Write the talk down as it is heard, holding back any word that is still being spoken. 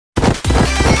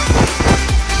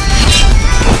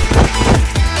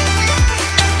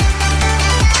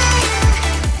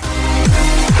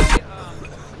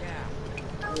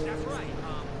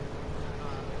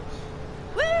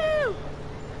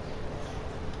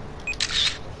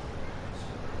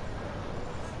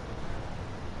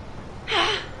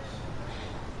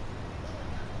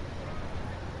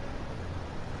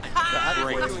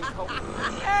brains.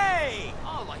 Hey!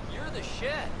 Oh, like you're the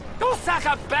shit. Go suck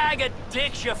a bag of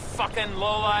dicks, you fucking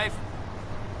lowlife.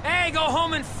 Hey, go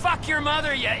home and fuck your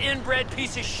mother, you inbred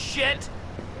piece of shit.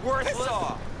 Worthless. Piss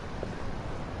off.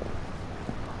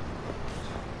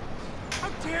 How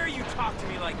dare you talk to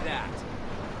me like that?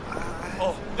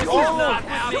 Oh, this is Oh, not you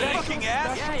happening. fucking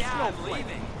ass. Yeah, I'm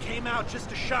leaving. Came out just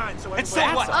to shine, so And so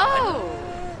everybody- what? Oh,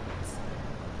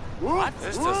 What?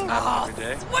 This doesn't happen every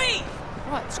day. Sweet!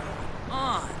 What's going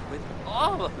on with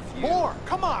all of you? More!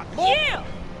 Come on, more! Yeah!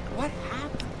 What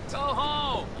happened? Go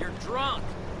home. You're drunk.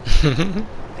 And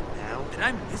now, Did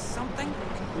I miss something?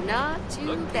 not too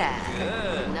Looking bad.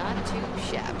 good. Not too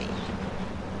shabby.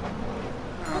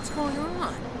 What's going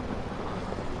on?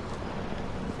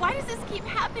 Why does this keep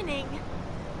happening?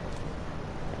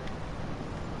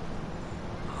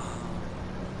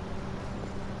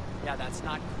 Yeah, that's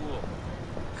not cool.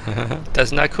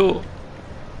 That's not cool.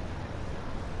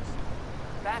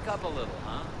 Back up a little,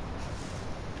 huh?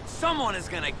 Someone is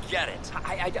gonna get it.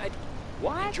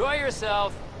 What? Enjoy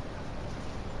yourself.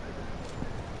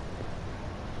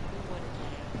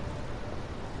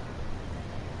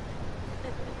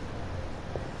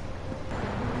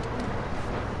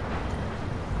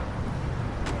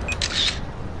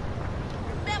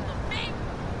 Remember me?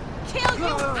 Kill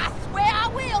you! I swear I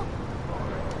will!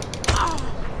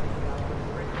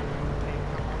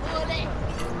 Bully!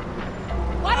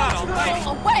 Why don't you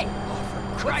go away?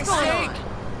 For Christ's sake!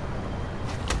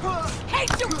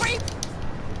 Hate you, creep!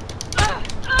 I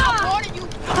warned you!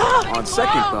 on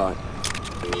second thought,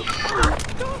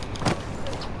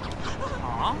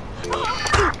 Huh?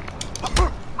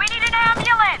 We need an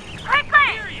ambulance!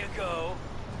 Quickly! Here you go.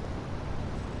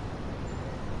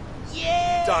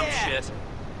 Yeah! Dumb shit.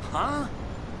 Huh?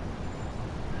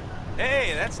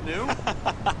 hey, that's new.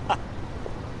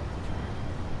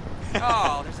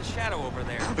 Oh, there's a shadow over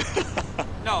there.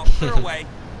 No, clear away.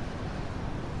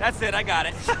 That's it, I got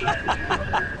it.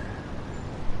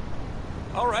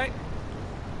 All right.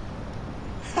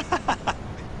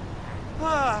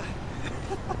 Ah,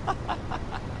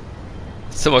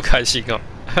 这么开心哦！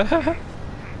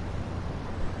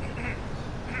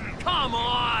 Come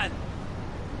on!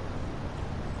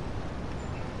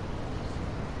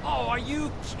 Oh, are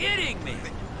you kidding me?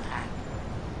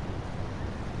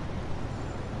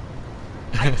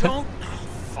 I don't... Oh,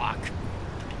 fuck.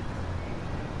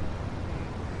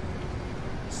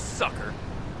 Sucker.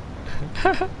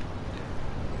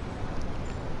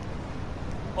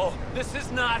 Oh, this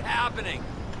is not happening.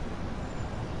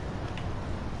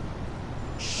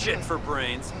 Shit for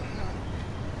brains.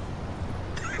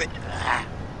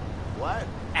 What?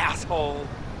 Asshole.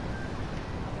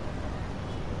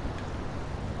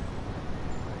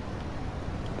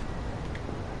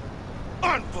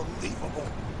 Unbelievable!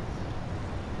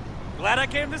 Glad I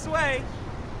came this way.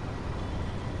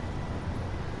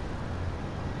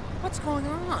 What's going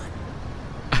on?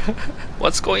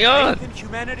 What's going on? faith in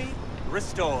humanity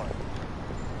restored.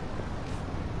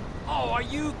 Oh, are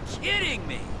you kidding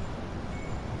me?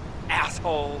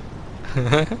 Asshole.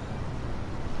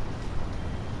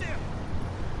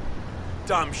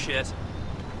 Dumb shit.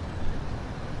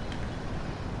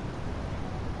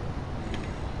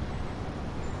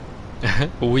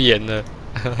 "无言了。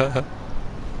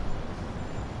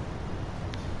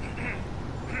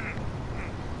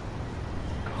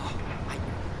I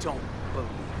don't believe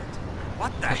it.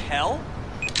 What the hell?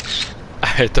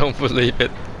 I don't believe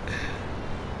it 。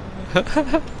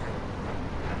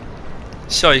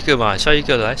笑一个嘛，笑一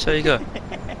个，来笑一个，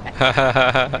哈哈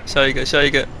哈哈！笑一个，笑一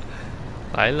个，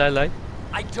来来来，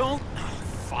 I don't... Oh,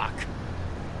 fuck.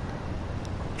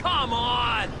 Come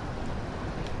on!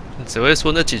 你只会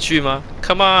说那几句吗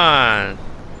 ？Come on，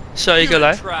笑一个 You're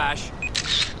来， trash.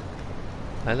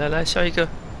 来来来，笑一个。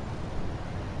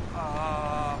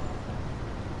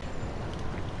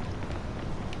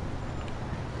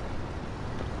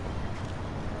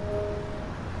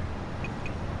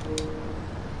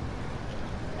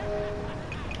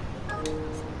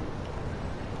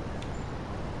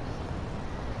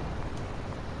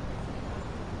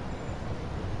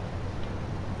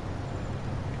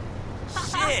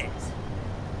 Shit!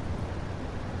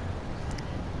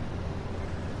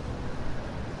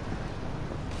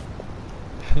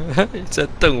 你在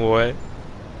瞪我哎！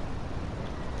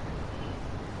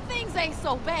 Things ain't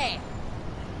so bad.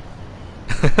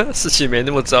 事情没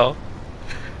那么糟。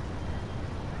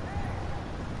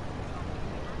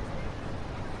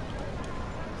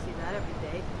 See that every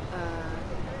day.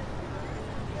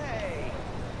 Hey,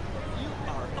 you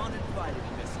are uninvited,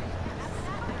 Missy.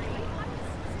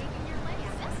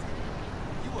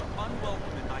 You are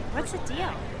unwelcome in my What's the personal deal?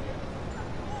 life.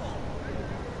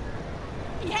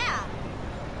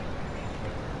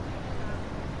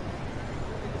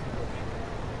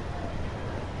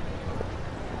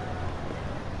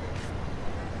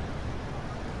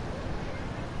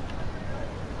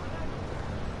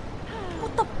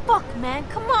 man.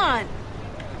 Come on.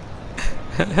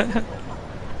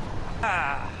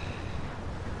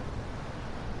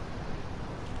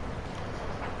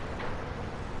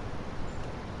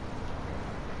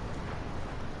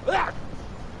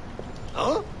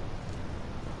 嗯？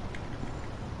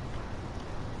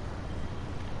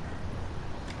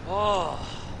哦。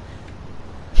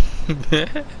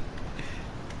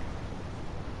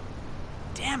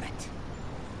Damn it.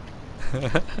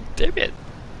 Damn it.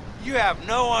 You have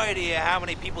no idea how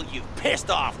many people you've pissed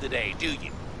off today, do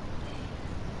you?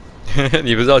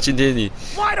 你不知道今天你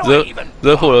Why do I even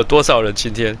惹火了多少人？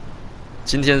今天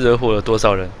惹火了多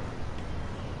少人？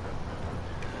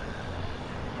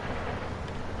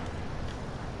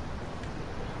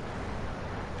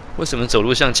为什么走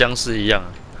路像僵尸一样，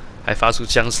还发出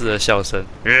僵尸的笑声？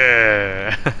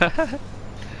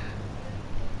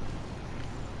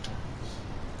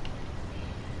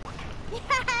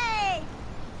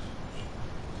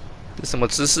这什么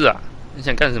姿势啊？你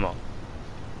想干什么？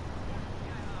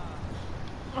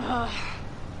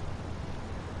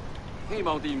希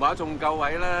望電話仲夠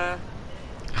位啦。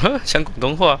讲广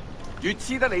东话，越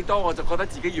黐得你多，我就覺得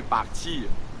自己越白痴。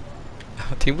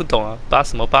听不懂啊，八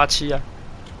什么87啊？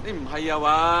你唔係啊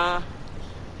嘛？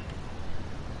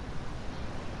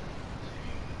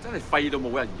真係廢到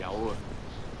冇人有啊！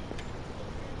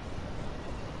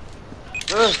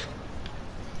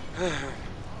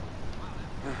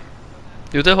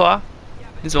刘德华，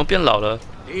你怎么变老了？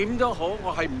點都好，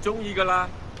我係唔中意噶啦。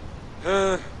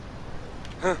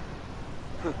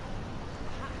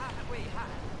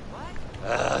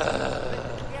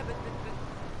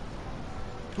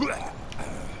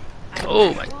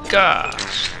Oh my god!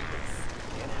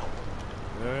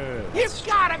 You've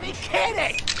gotta be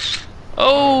kidding!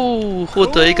 哦，获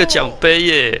得一个奖杯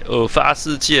耶！偶发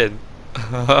事件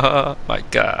，My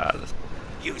god!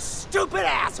 You stupid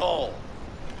asshole!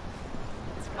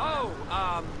 Oh,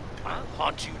 I'll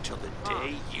haunt you till the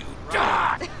day you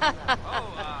die!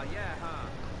 yeah, huh?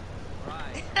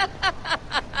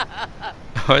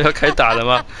 Right. 要开打了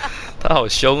吗？他好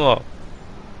凶哦！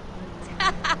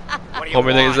 What do you 后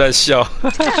面那个 want? 是在笑。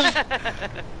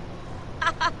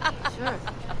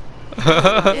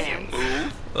 Sure. You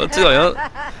move? 这个好像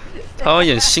他好像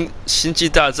演星际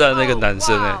大战那个男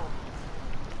生哎。